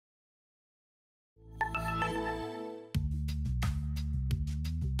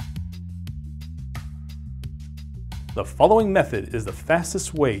The following method is the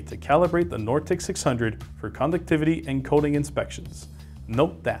fastest way to calibrate the NORTEC 600 for conductivity and coating inspections.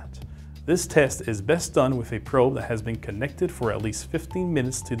 Note that this test is best done with a probe that has been connected for at least 15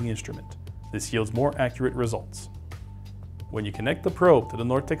 minutes to the instrument. This yields more accurate results. When you connect the probe to the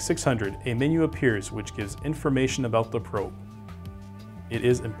NORTEC 600, a menu appears which gives information about the probe. It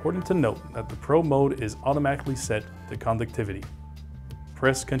is important to note that the probe mode is automatically set to conductivity.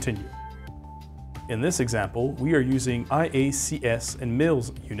 Press Continue. In this example, we are using IACS and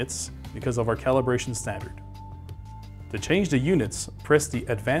mils units because of our calibration standard. To change the units, press the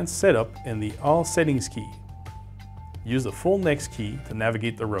Advanced Setup and the All Settings key. Use the full Next key to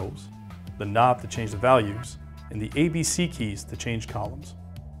navigate the rows, the knob to change the values, and the ABC keys to change columns.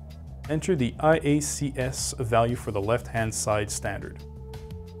 Enter the IACS value for the left-hand side standard.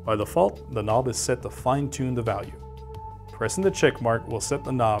 By default, the knob is set to fine-tune the value. Pressing the check mark will set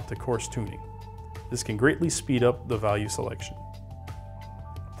the knob to coarse tuning. This can greatly speed up the value selection.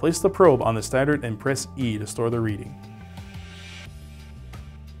 Place the probe on the standard and press E to store the reading.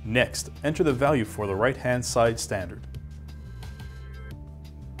 Next, enter the value for the right-hand side standard.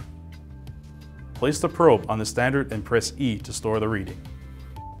 Place the probe on the standard and press E to store the reading.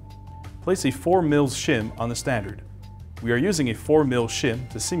 Place a 4 mils shim on the standard. We are using a 4 mil shim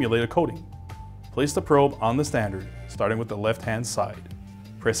to simulate a coating. Place the probe on the standard, starting with the left-hand side.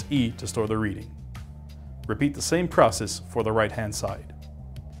 Press E to store the reading. Repeat the same process for the right-hand side.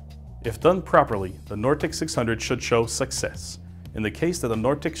 If done properly, the NORTEC 600 should show success. In the case that the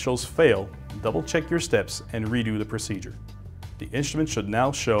NORTEC shows fail, double-check your steps and redo the procedure. The instrument should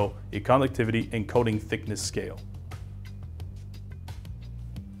now show a conductivity and coating thickness scale.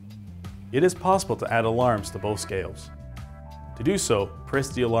 It is possible to add alarms to both scales. To do so, press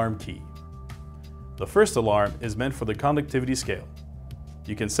the alarm key. The first alarm is meant for the conductivity scale.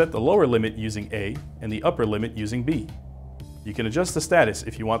 You can set the lower limit using A and the upper limit using B. You can adjust the status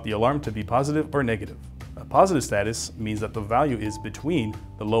if you want the alarm to be positive or negative. A positive status means that the value is between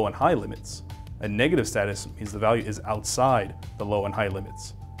the low and high limits. A negative status means the value is outside the low and high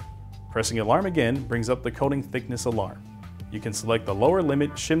limits. Pressing alarm again brings up the coating thickness alarm. You can select the lower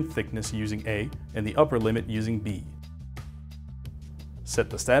limit shim thickness using A and the upper limit using B.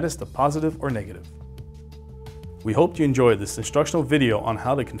 Set the status to positive or negative. We hope you enjoyed this instructional video on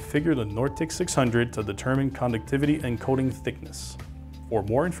how to configure the NORTEC 600 to determine conductivity and coating thickness. For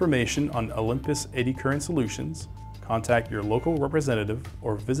more information on Olympus eddy current solutions, contact your local representative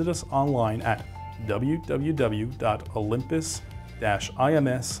or visit us online at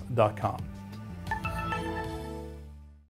www.olympus-ims.com.